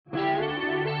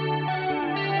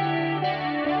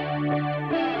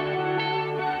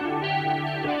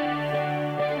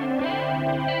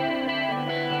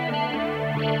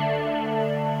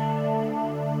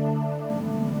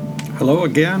Hello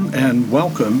again, and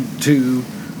welcome to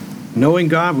Knowing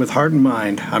God with Heart and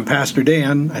Mind. I'm Pastor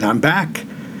Dan, and I'm back.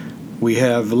 We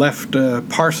have left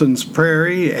Parsons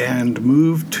Prairie and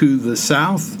moved to the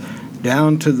south,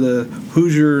 down to the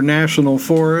Hoosier National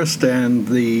Forest and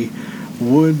the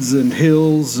woods and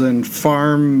hills and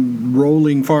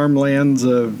rolling farmlands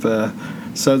of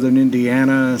southern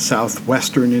Indiana,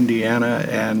 southwestern Indiana,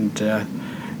 and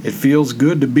it feels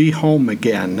good to be home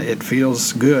again. It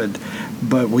feels good,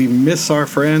 but we miss our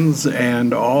friends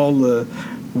and all the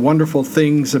wonderful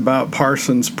things about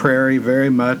Parsons Prairie very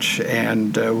much,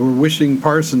 and we're wishing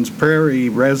Parsons Prairie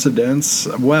residents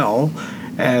well,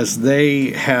 as they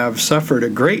have suffered a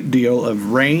great deal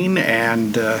of rain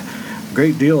and a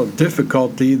great deal of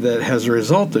difficulty that has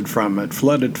resulted from it.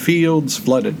 Flooded fields,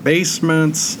 flooded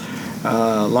basements,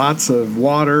 lots of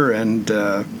water, and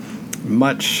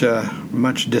much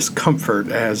discomfort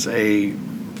as a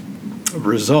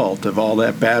result of all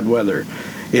that bad weather.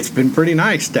 It's been pretty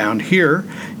nice down here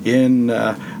in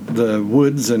the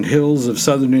woods and hills of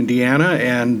southern Indiana,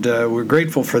 and we're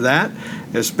grateful for that,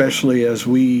 especially as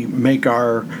we make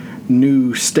our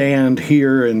new stand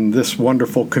here in this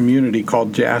wonderful community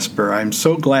called Jasper. I'm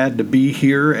so glad to be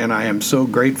here, and I am so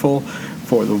grateful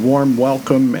for the warm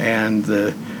welcome and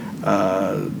the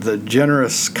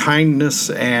generous kindness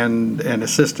and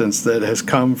assistance that has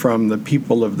come from the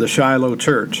people of the Shiloh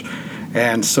Church.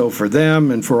 And so for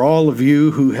them and for all of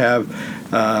you who have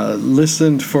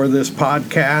listened for this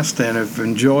podcast and have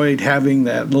enjoyed having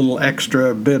that little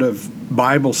extra bit of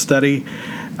Bible study,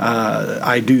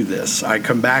 I do this. I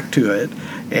come back to it,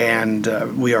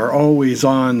 and we are always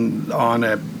on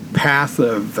a path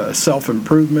of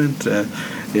self-improvement.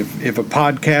 If a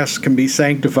podcast can be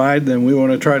sanctified, then we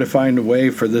want to try to find a way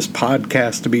for this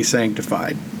podcast to be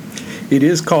sanctified. It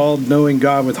is called Knowing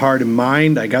God with Heart and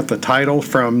Mind. I got the title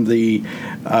from the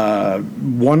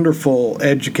wonderful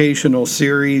educational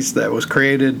series that was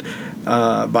created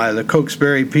by the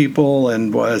Cokesbury people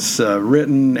and was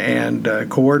written and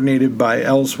coordinated by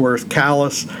Ellsworth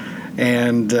Callis.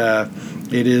 And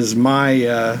it is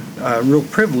my real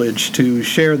privilege to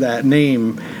share that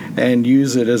name and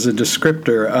use it as a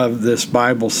descriptor of this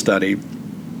Bible study.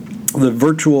 The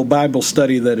virtual Bible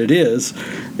study that it is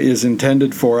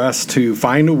intended for us to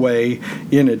find a way,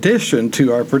 in addition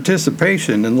to our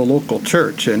participation in the local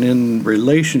church and in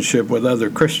relationship with other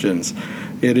Christians.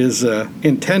 It is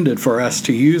intended for us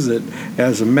to use it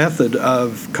as a method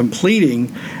of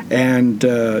completing and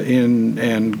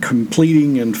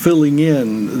completing and filling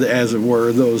in, as it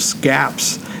were, those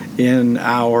gaps in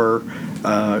our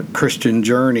Christian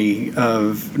journey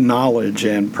of knowledge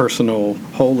and personal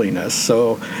holiness.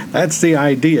 So that's the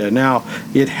idea. Now,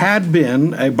 it had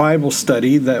been a Bible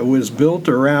study that was built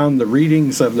around the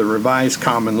readings of the Revised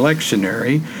Common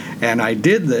Lectionary, and I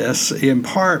did this in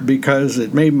part because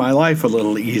it made my life a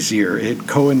little easier. It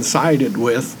coincided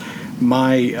with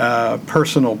my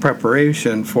personal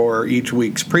preparation for each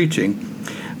week's preaching.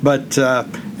 But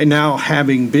now,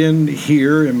 having been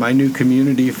here in my new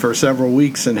community for several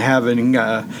weeks and having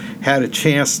had a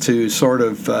chance to sort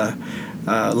of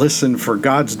listen for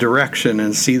God's direction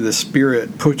and see the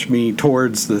Spirit push me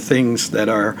towards the things that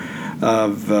are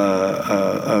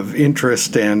of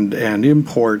interest and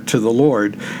import to the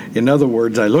Lord. In other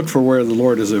words, I look for where the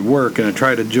Lord is at work, and I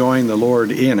try to join the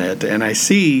Lord in it. And I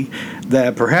see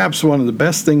that perhaps one of the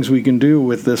best things we can do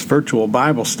with this virtual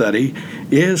Bible study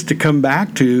is to come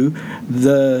back to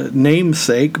the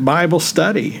namesake Bible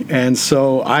study. And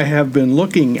so I have been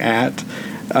looking at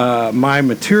my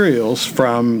materials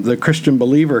from the Christian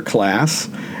Believer class,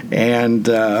 and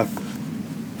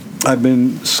I've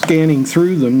been scanning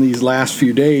through them these last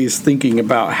few days, thinking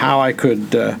about how I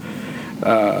could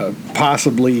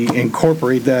possibly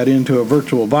incorporate that into a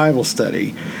virtual Bible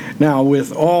study. Now,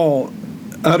 with all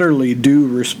utterly due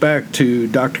respect to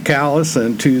Dr. Callis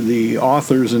and to the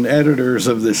authors and editors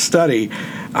of this study,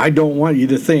 I don't want you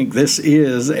to think this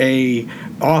is a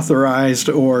authorized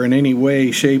or in any way,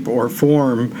 shape, or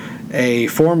form a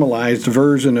formalized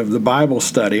version of the Bible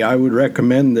study. I would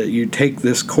recommend that you take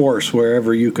this course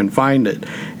wherever you can find it.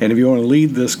 And if you want to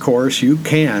lead this course, you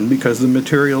can, because the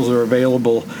materials are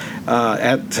available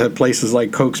at places like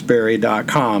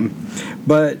Cokesbury.com.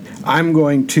 But I'm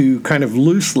going to kind of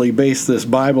loosely base this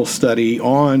Bible study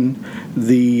on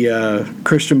the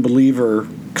Christian Believer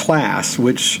class,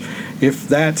 which, if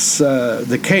that's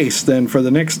the case, then for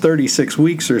the next 36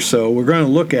 weeks or so, we're going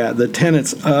to look at the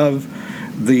tenets of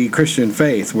the Christian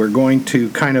faith. We're going to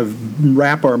kind of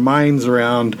wrap our minds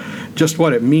around just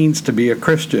what it means to be a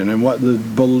Christian and what the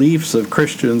beliefs of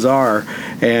Christians are.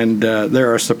 And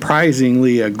there are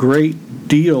surprisingly a great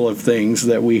deal of things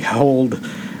that we hold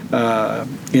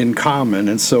in common,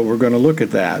 and so we're going to look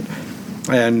at that.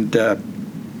 And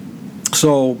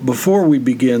so before we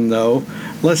begin, though,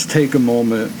 let's take a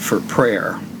moment for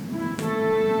prayer.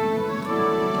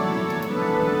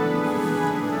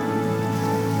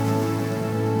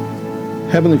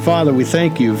 Heavenly Father, we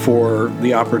thank you for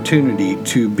the opportunity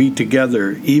to be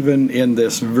together even in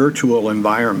this virtual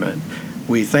environment.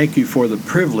 We thank you for the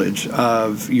privilege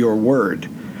of your word.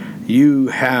 You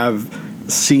have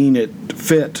seen it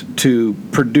fit to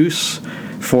produce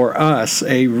for us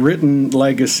a written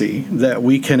legacy that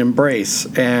we can embrace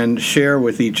and share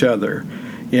with each other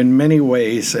in many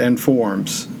ways and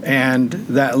forms. And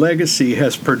that legacy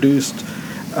has produced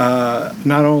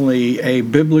not only a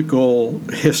biblical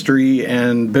history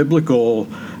and biblical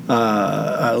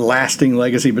lasting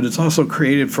legacy, but it's also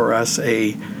created for us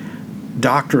a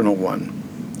doctrinal one.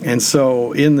 And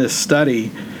so in this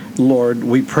study, Lord,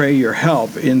 we pray your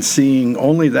help in seeing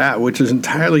only that which is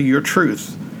entirely your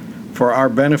truth for our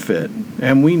benefit.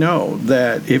 And we know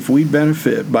that if we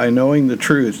benefit by knowing the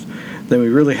truth, then we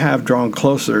really have drawn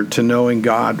closer to knowing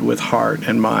God with heart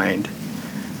and mind.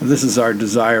 This is our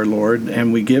desire, Lord,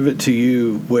 and we give it to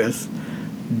you with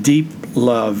deep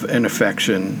love and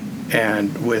affection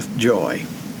and with joy.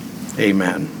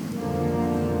 Amen.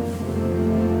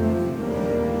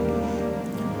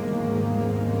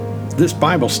 This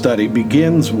Bible study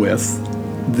begins with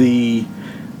the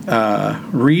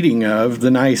reading of the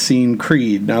Nicene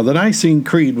Creed. Now, the Nicene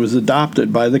Creed was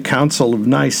adopted by the Council of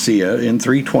Nicaea in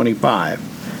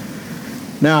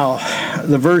 325. Now,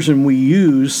 the version we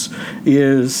use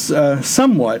is a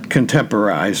somewhat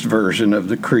contemporized version of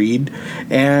the Creed,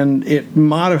 and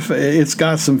it's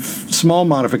got some small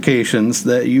modifications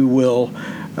that you will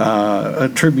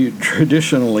attribute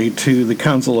traditionally to the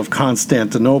Council of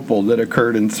Constantinople that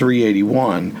occurred in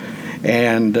 381.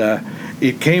 And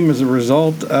it came as a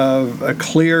result of a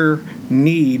clear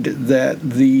need that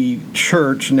the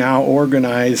church, now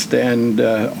organized and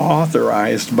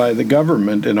authorized by the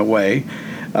government in a way,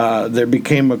 there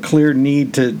became a clear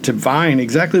need to define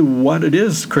exactly what it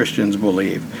is Christians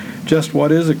believe. Just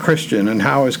what is a Christian and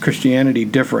how is Christianity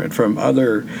different from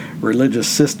other religious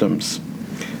systems?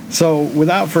 So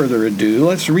without further ado,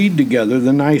 let's read together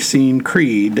the Nicene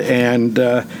Creed, and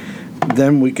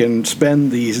then we can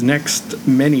spend these next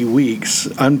many weeks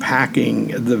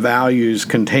unpacking the values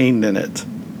contained in it.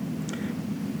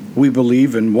 We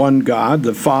believe in one God,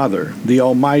 the Father, the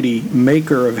Almighty,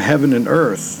 maker of heaven and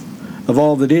earth, of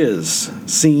all that is,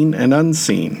 seen and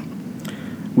unseen.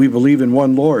 We believe in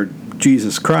one Lord,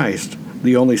 Jesus Christ,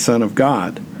 the only Son of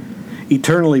God,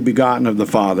 eternally begotten of the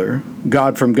Father,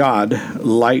 God from God,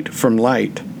 light from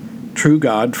light, true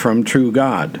God from true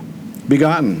God,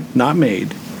 begotten, not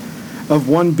made, of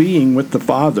one being with the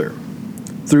Father.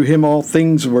 Through him all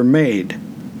things were made,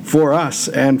 for us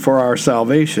and for our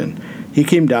salvation. He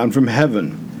came down from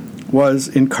heaven, was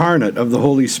incarnate of the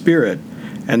Holy Spirit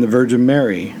and the Virgin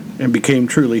Mary, and became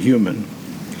truly human.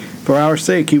 For our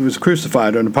sake he was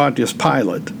crucified under Pontius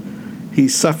Pilate. He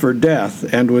suffered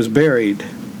death and was buried.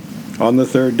 On the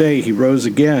third day he rose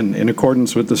again in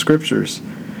accordance with the Scriptures.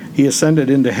 He ascended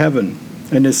into heaven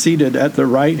and is seated at the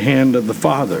right hand of the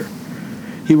Father.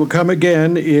 He will come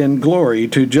again in glory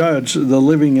to judge the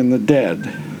living and the dead,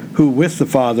 who with the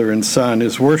Father and Son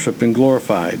is worshipped and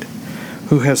glorified,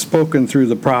 who has spoken through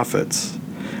the prophets.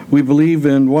 We believe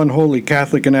in one holy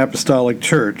Catholic and Apostolic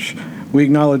Church. We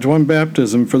acknowledge one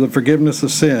baptism for the forgiveness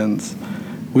of sins.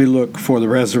 We look for the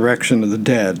resurrection of the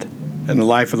dead and the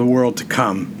life of the world to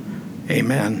come.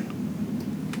 Amen.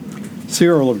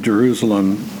 Cyril of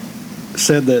Jerusalem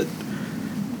said that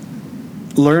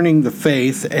learning the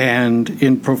faith and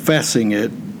in professing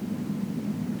it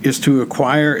is to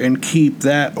acquire and keep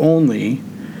that only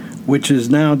which is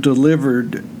now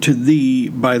delivered to thee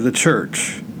by the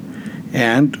church,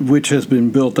 and which has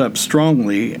been built up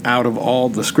strongly out of all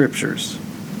the Scriptures.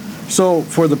 So,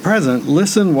 for the present,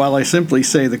 listen while I simply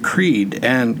say the Creed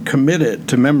and commit it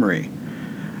to memory.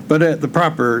 But at the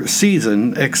proper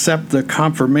season, accept the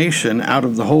confirmation out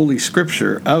of the Holy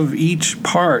Scripture of each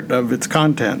part of its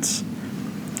contents.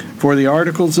 For the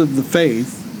articles of the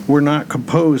faith were not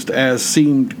composed as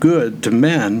seemed good to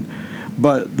men,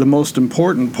 but the most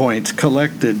important points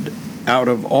collected out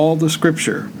of all the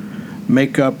Scripture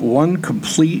make up one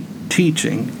complete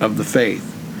teaching of the faith.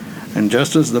 And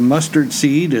just as the mustard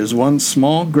seed is one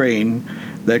small grain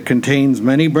that contains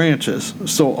many branches,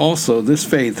 so also this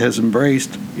faith has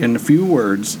embraced, in a few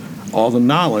words, all the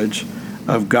knowledge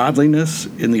of godliness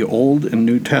in the Old and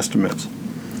New Testaments.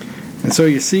 And so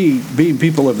you see, being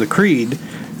people of the Creed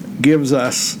gives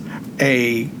us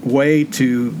a way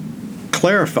to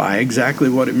clarify exactly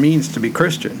what it means to be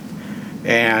Christian.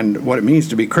 And what it means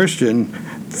to be Christian,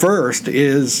 first,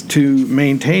 is to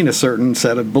maintain a certain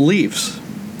set of beliefs,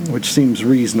 which seems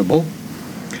reasonable.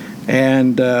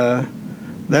 And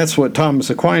that's what Thomas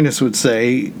Aquinas would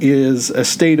say is a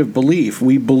state of belief.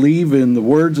 We believe in the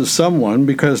words of someone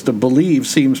because to believe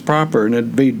seems proper and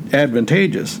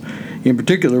advantageous. In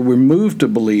particular, we're moved to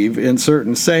believe in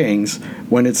certain sayings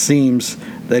when it seems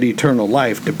that eternal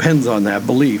life depends on that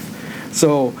belief.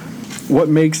 So what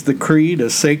makes the creed a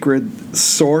sacred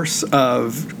source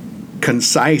of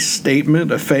concise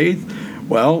statement of faith?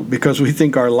 Well, because we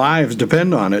think our lives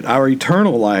depend on it. Our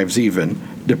eternal lives even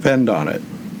depend on it.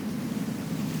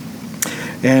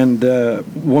 And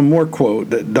one more quote,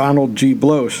 that Donald G.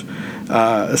 Bloch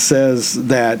says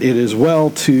that it is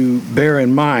well to bear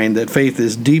in mind that faith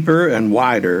is deeper and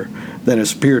wider than a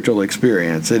spiritual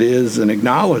experience. It is an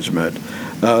acknowledgement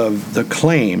of the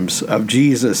claims of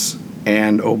Jesus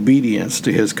and obedience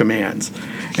to his commands.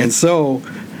 And so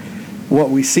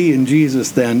what we see in Jesus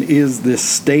then is this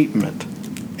statement,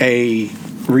 a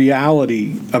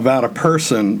reality about a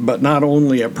person, but not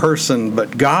only a person,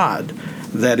 but God,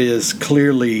 that is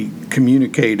clearly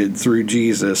communicated through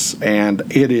Jesus, and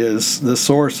it is the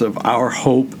source of our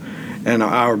hope and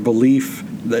our belief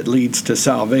that leads to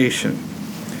salvation.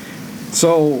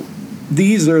 So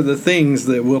these are the things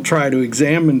that we'll try to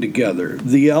examine together,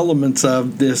 the elements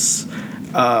of this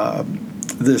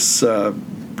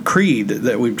creed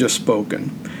that we've just spoken.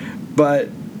 But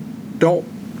don't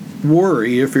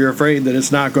worry if you're afraid that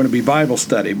it's not going to be Bible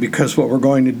study, because what we're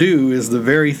going to do is the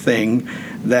very thing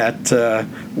that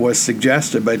was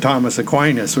suggested by Thomas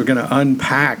Aquinas. We're going to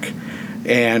unpack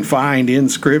and find in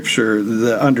Scripture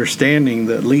the understanding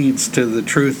that leads to the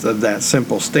truth of that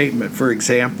simple statement. For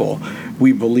example,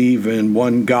 we believe in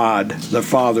one God, the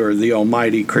Father, the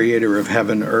Almighty, creator of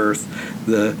heaven and earth,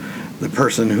 the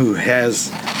person who has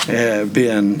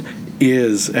been,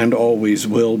 is, and always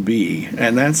will be.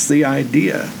 And that's the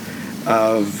idea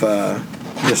of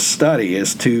this study,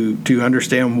 is to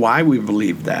understand why we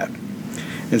believe that.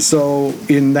 And so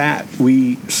in that,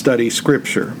 we study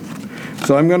Scripture.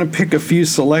 So I'm going to pick a few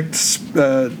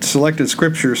selected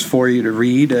Scriptures for you to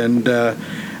read, and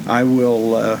I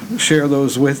will share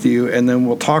those with you, and then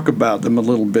we'll talk about them a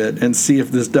little bit and see if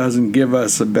this doesn't give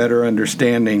us a better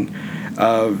understanding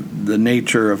of the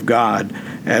nature of God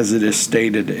as it is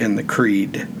stated in the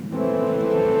Creed.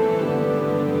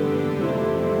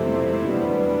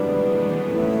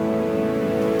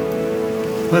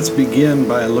 Let's begin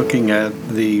by looking at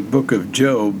the book of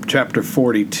Job, chapter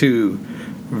 42,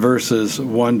 verses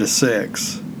 1 to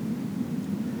 6.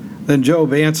 Then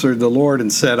Job answered the Lord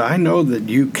and said, I know that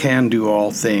you can do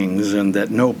all things, and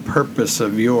that no purpose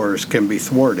of yours can be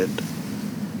thwarted.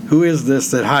 Who is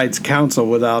this that hides counsel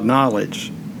without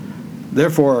knowledge?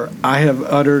 Therefore I have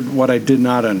uttered what I did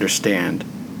not understand,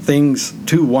 things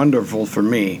too wonderful for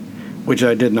me, which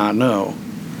I did not know.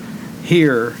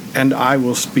 Hear, and I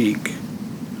will speak.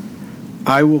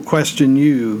 I will question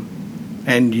you,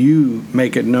 and you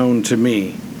make it known to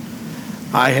me.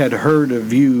 I had heard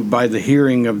of you by the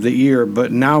hearing of the ear,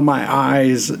 but now my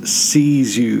eyes see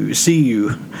you.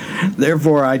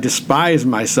 Therefore I despise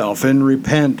myself and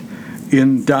repent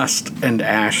in dust and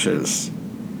ashes.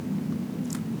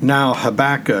 Now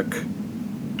Habakkuk,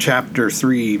 chapter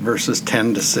 3, verses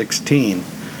 10 to 16.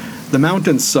 The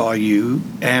mountains saw you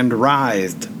and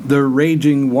writhed. The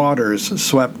raging waters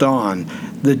swept on.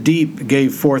 The deep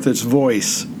gave forth its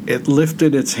voice. It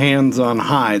lifted its hands on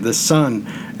high. The sun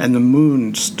and the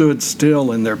moon stood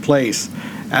still in their place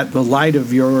at the light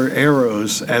of your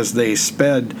arrows as they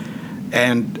sped,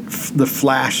 and the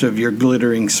flash of your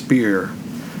glittering spear.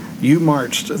 You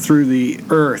marched through the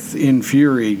earth in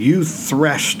fury. You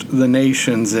threshed the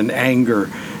nations in anger.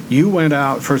 You went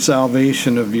out for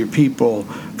salvation of your people,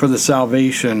 for the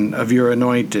salvation of your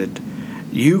anointed.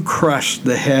 You crushed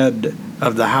the head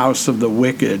of the house of the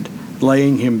wicked,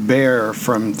 laying him bare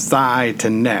from thigh to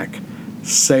neck.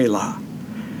 Selah.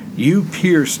 You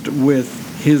pierced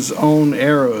with his own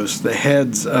arrows the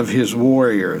heads of his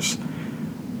warriors,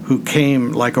 who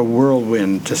came like a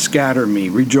whirlwind to scatter me,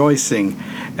 rejoicing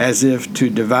as if to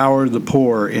devour the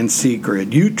poor in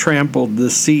secret. You trampled the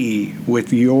sea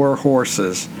with your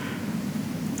horses,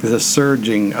 the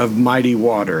surging of mighty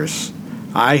waters.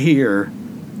 I hear,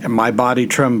 and my body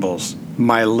trembles.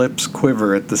 My lips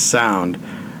quiver at the sound.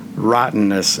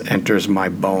 Rottenness enters my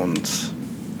bones.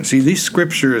 See, these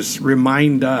scriptures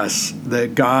remind us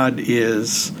that God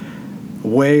is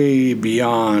way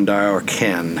beyond our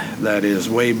ken, that is,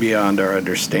 way beyond our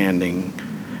understanding,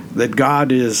 that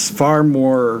God is far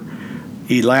more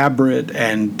elaborate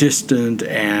and distant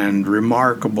and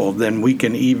remarkable than we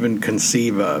can even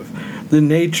conceive of. the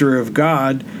nature of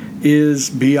God is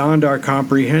beyond our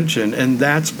comprehension, and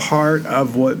that's part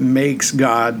of what makes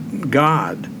God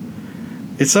God.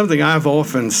 It's something I've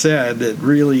often said that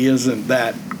really isn't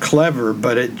that clever,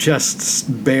 but it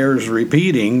just bears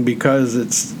repeating because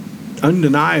it's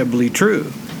undeniably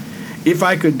true. If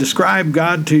I could describe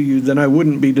God to you, then I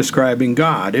wouldn't be describing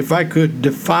God. If I could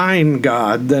define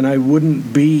God, then I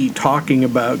wouldn't be talking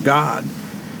about God.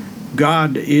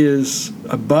 God is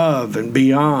above and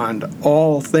beyond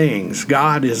all things.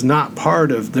 God is not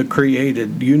part of the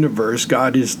created universe.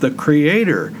 God is the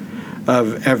creator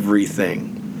of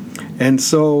everything. And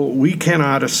so we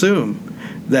cannot assume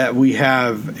that we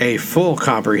have a full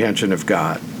comprehension of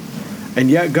God. And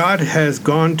yet God has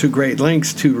gone to great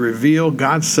lengths to reveal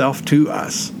God's self to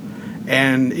us.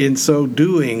 And in so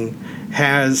doing,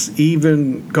 has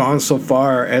even gone so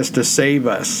far as to save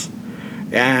us.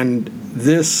 And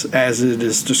this, as it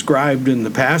is described in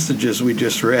the passages we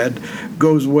just read,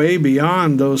 goes way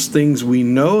beyond those things we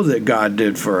know that God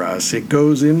did for us. It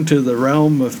goes into the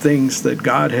realm of things that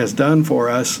God has done for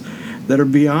us that are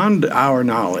beyond our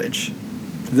knowledge.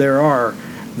 There are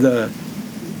the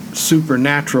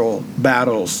supernatural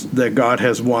battles that God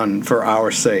has won for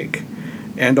our sake,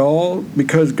 and all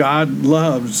because God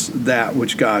loves that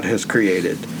which God has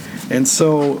created. And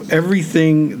so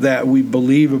everything that we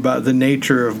believe about the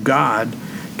nature of God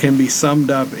can be summed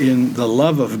up in the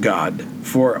love of God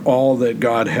for all that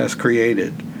God has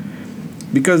created.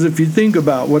 Because if you think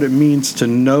about what it means to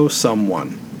know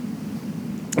someone,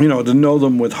 to know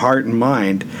them with heart and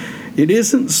mind, it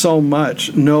isn't so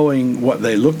much knowing what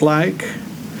they look like,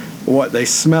 what they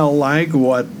smell like,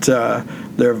 what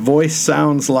their voice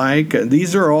sounds like.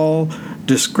 These are all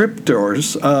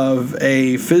descriptors of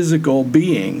a physical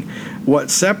being.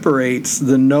 What separates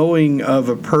the knowing of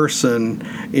a person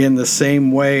in the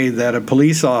same way that a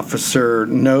police officer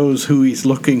knows who he's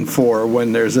looking for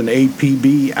when there's an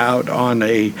APB out on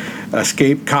a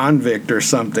escaped convict or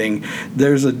something,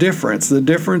 there's a difference. The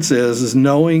difference is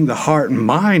knowing the heart and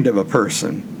mind of a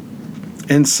person.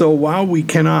 And so while we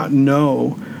cannot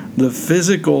know the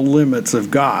physical limits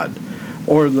of God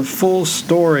or the full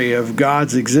story of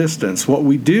God's existence, what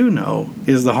we do know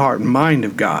is the heart and mind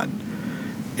of God.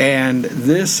 And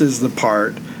this is the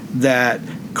part that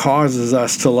causes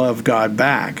us to love God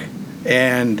back.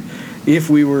 And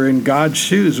if we were in God's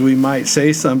shoes, we might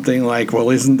say something like, well,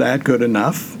 isn't that good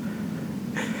enough?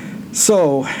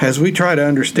 So, as we try to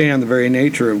understand the very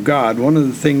nature of God, one of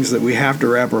the things that we have to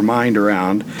wrap our mind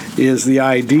around is the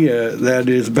idea that it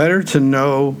is better to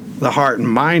know the heart and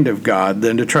mind of God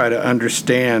than to try to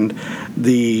understand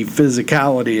the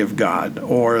physicality of God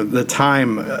or the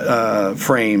time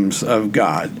frames of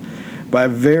God. By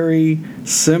very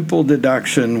simple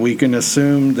deduction, we can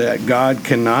assume that God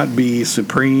cannot be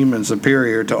supreme and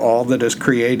superior to all that is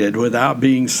created without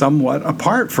being somewhat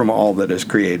apart from all that is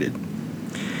created.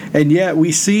 And yet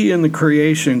we see in the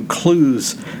creation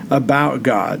clues about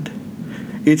God.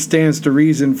 It stands to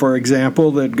reason, for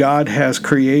example, that God has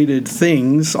created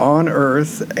things on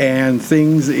earth and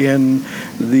things in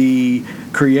the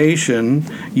creation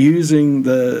using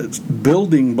the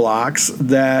building blocks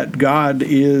that God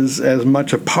is as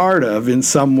much a part of in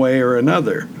some way or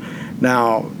another.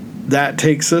 Now, that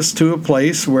takes us to a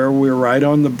place where we're right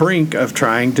on the brink of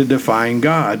trying to define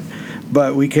God,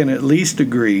 but we can at least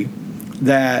agree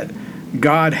that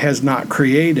God has not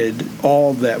created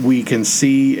all that we can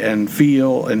see and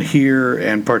feel and hear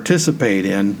and participate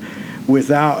in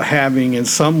without having in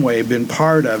some way been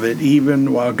part of it,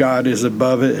 even while God is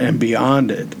above it and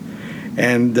beyond it.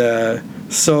 And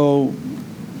so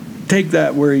take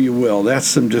that where you will. That's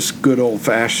some just good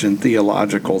old-fashioned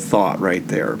theological thought right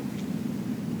there.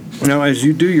 Now, as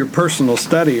you do your personal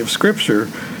study of Scripture,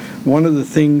 one of the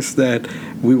things that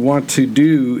we want to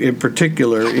do in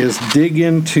particular is dig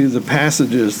into the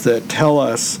passages that tell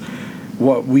us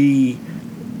what we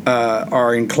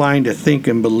are inclined to think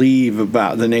and believe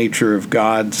about the nature of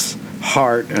God's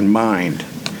heart and mind.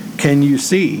 Can you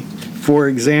see, for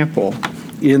example,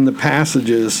 in the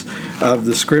passages of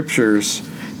the Scriptures,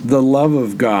 the love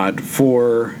of God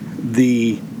for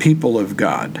the people of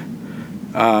God?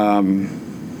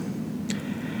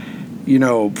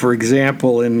 For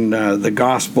example, in the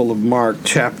Gospel of Mark,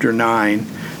 chapter 9,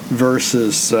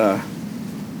 verses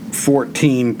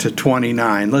 14 to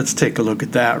 29. Let's take a look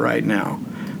at that right now.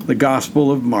 The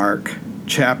Gospel of Mark,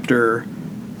 chapter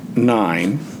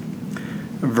 9,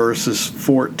 verses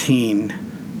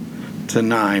 14 to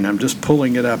 9. I'm just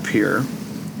pulling it up here.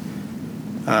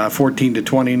 14 to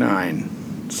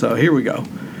 29. So here we go.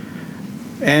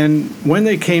 And when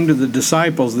they came to the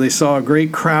disciples, they saw a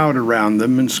great crowd around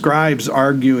them and scribes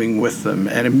arguing with them.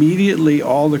 And immediately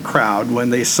all the crowd,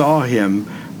 when they saw him,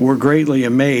 were greatly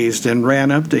amazed and ran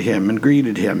up to him and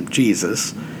greeted him,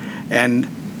 Jesus. And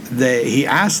he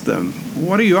asked them,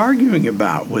 "What are you arguing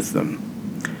about with them?"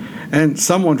 And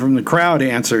someone from the crowd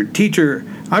answered, "Teacher,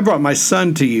 I brought my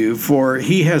son to you, for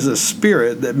he has a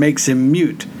spirit that makes him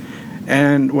mute.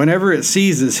 And whenever it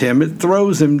seizes him, it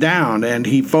throws him down, and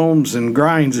he foams and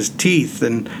grinds his teeth,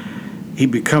 and he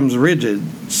becomes rigid.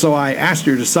 So I asked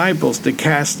your disciples to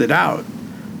cast it out.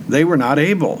 They were not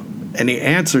able." And he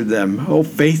answered them, "O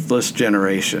faithless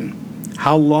generation,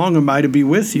 how long am I to be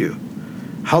with you?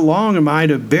 How long am I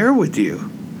to bear with you?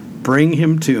 Bring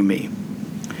him to me."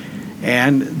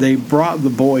 And they brought the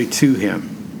boy to him.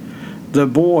 The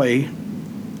boy,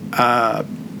 and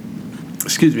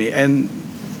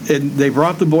they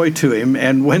brought the boy to him,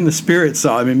 and when the spirit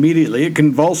saw him, immediately it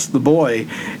convulsed the boy,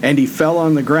 and he fell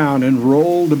on the ground and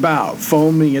rolled about,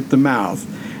 foaming at the mouth.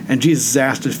 And Jesus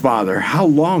asked his father, "How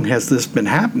long has this been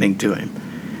happening to him?"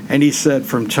 And he said,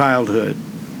 "From childhood.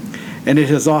 And it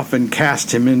has often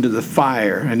cast him into the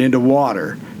fire and into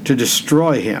water to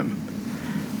destroy him.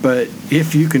 But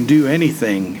if you can do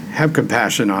anything, have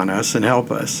compassion on us and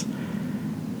help us."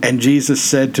 And Jesus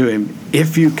said to him,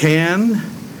 "If you can,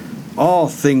 all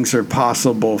things are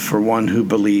possible for one who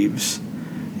believes."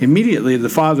 Immediately the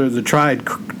father of the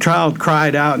child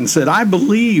cried out and said, "I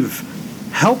believe,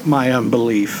 help my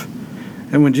unbelief."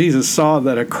 And when Jesus saw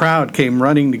that a crowd came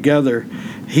running together,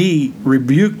 he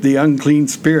rebuked the unclean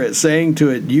spirit, saying to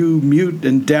it, "You mute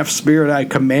and deaf spirit, I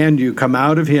command you, come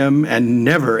out of him and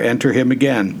never enter him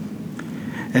again."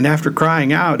 And after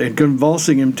crying out and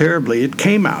convulsing him terribly, it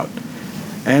came out,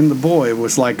 and the boy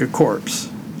was like a corpse,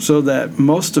 so that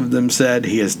most of them said,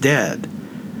 "He is dead."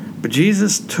 But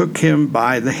Jesus took him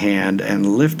by the hand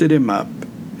and lifted him up,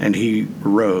 and he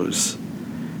rose.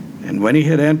 And when he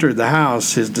had entered the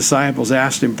house, his disciples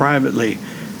asked him privately,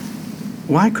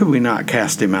 "Why could we not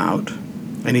cast him out?"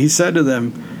 And he said to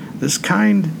them, "This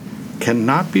kind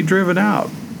cannot be driven out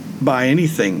by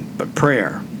anything but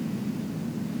prayer."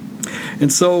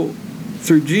 And so,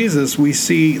 through Jesus, we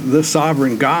see the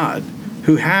sovereign God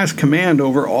who has command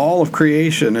over all of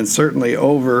creation and certainly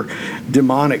over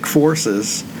demonic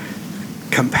forces,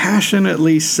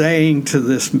 compassionately saying to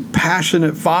this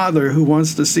passionate father who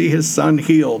wants to see his son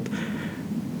healed,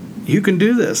 "You can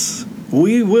do this.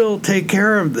 We will take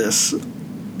care of this,"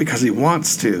 because he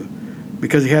wants to,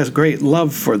 because he has great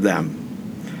love for them.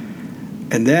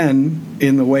 And then,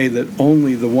 in the way that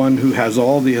only the one who has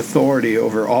all the authority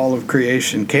over all of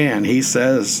creation can, he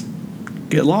says,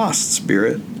 "Get lost,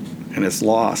 spirit." And it's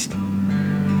lost.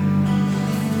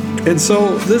 And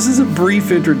so this is a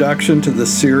brief introduction to the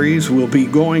series. We'll be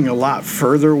going a lot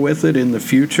further with it in the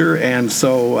future. And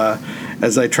so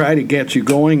as I try to get you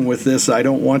going with this, I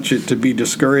don't want you to be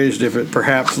discouraged if it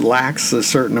perhaps lacks a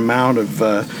certain amount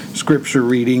of scripture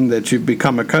reading that you've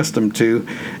become accustomed to.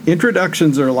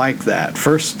 Introductions are like that.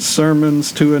 First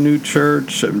sermons to a new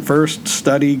church and first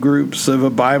study groups of a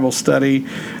Bible study.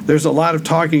 There's a lot of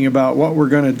talking about what we're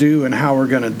going to do and how we're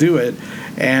going to do it,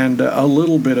 and a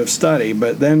little bit of study,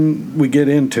 but then we get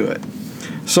into it.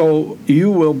 So you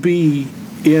will be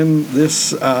in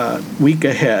this week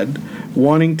ahead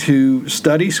wanting to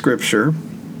study Scripture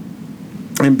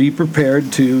and be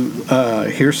prepared to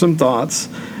hear some thoughts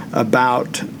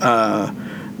about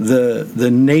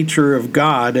the nature of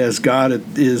God, as God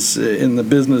is in the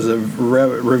business of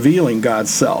revealing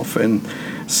God's self. And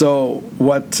so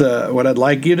what I'd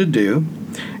like you to do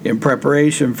in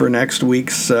preparation for next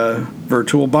week's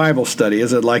virtual Bible study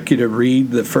is I'd like you to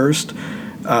read the first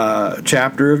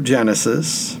chapter of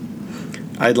Genesis.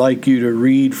 I'd like you to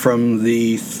read from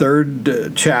the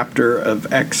third chapter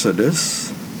of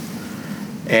Exodus.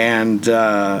 And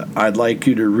I'd like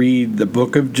you to read the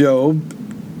book of Job,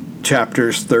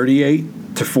 chapters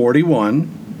 38 to 41.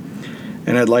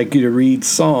 And I'd like you to read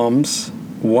Psalms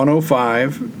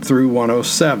 105 through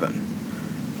 107.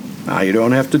 Now, you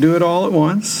don't have to do it all at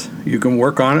once. You can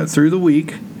work on it through the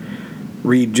week.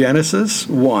 Read Genesis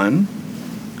 1.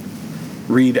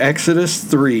 Read Exodus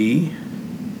 3.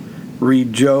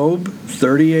 Read Job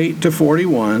 38 to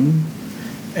 41.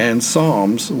 And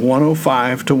Psalms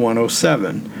 105 to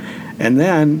 107. And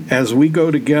then, as we go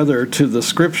together to the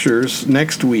Scriptures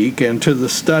next week and to the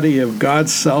study of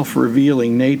God's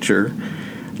self-revealing nature,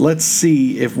 let's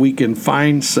see if we can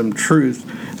find some truth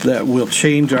that will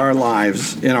change our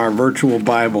lives in our virtual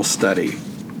Bible study.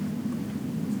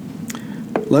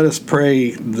 Let us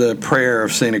pray the prayer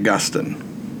of St. Augustine.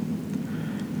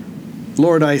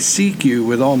 Lord, I seek you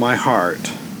with all my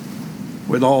heart.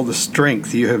 with all the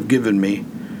strength you have given me.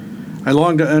 I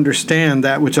long to understand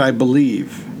that which I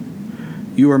believe.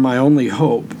 You are my only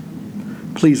hope.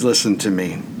 Please listen to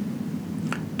me.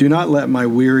 Do not let my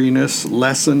weariness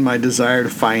lessen my desire to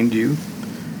find you,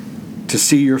 to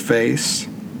see your face.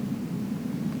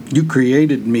 You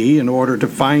created me in order to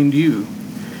find you.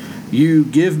 You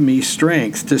give me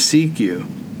strength to seek you.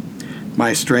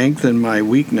 My strength and my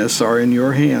weakness are in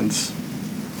your hands.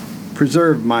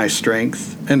 Preserve my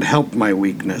strength and help my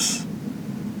weakness.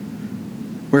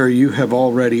 Where you have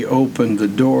already opened the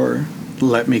door,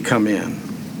 let me come in.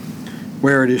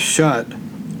 Where it is shut,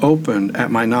 open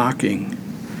at my knocking.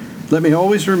 Let me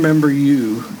always remember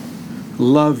you,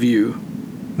 love you,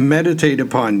 meditate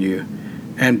upon you,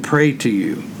 and pray to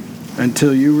you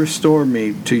until you restore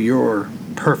me to your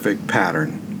perfect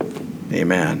pattern.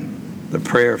 Amen. The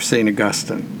prayer of St.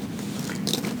 Augustine.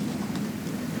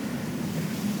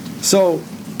 So,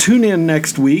 tune in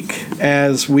next week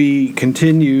as we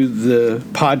continue the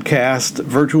podcast,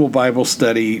 Virtual Bible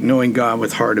Study, Knowing God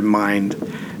with Heart and Mind.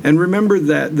 And remember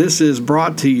that this is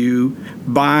brought to you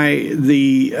by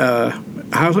the, I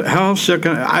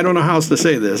don't know how else to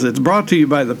say this. It's brought to you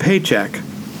by the paycheck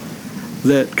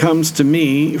that comes to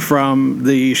me from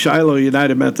the Shiloh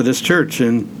United Methodist Church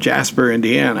in Jasper,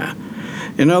 Indiana.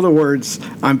 In other words,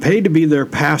 I'm paid to be their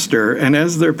pastor, and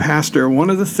as their pastor, one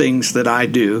of the things that I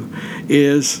do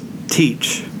is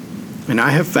teach. And I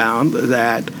have found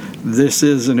that this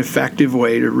is an effective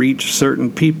way to reach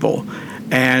certain people.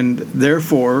 And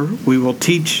therefore, we will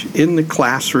teach in the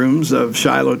classrooms of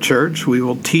Shiloh Church. We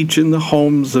will teach in the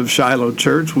homes of Shiloh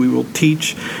Church. We will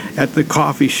teach at the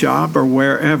coffee shop or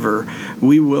wherever.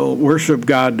 We will worship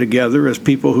God together as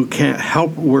people who can't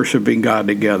help worshiping God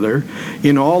together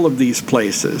in all of these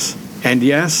places. And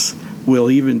yes,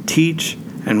 we'll even teach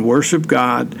and worship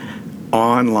God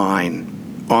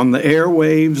online, on the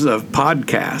airwaves of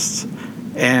podcasts.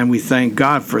 And we thank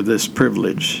God for this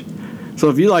privilege. So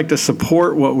if you'd like to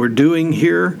support what we're doing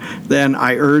here, then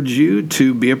I urge you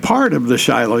to be a part of the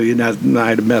Shiloh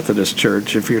United Methodist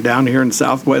Church. If you're down here in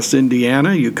Southwest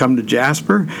Indiana, you come to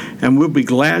Jasper, and we'll be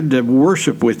glad to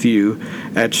worship with you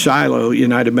at Shiloh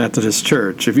United Methodist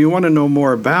Church. If you want to know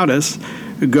more about us,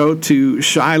 go to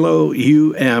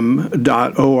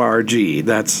shilohum.org.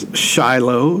 That's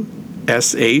Shiloh,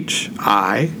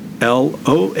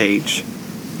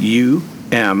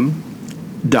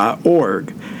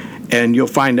 SHILOHUM.org. And you'll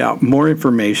find out more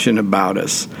information about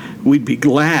us. We'd be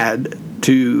glad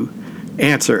to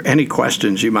answer any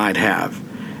questions you might have.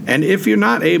 And if you're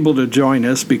not able to join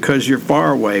us because you're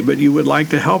far away, but you would like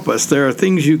to help us, there are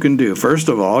things you can do. First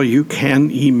of all, you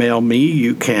can email me.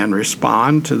 You can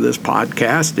respond to this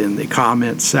podcast in the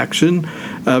comments section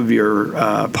of your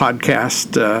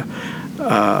podcast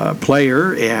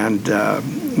player,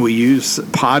 and we use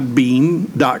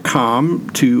podbean.com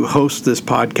to host this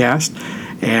podcast.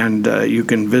 And you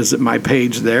can visit my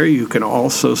page there. You can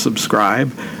also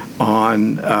subscribe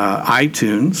on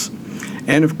iTunes.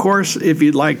 And, of course, if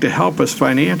you'd like to help us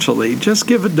financially, just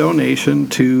give a donation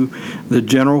to the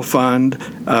general fund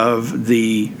of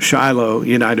the Shiloh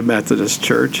United Methodist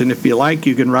Church. And if you like,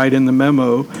 you can write in the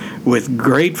memo with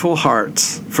grateful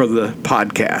hearts for the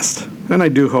podcast. And I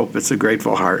do hope it's a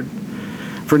grateful heart.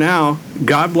 For now,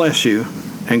 God bless you,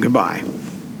 and goodbye.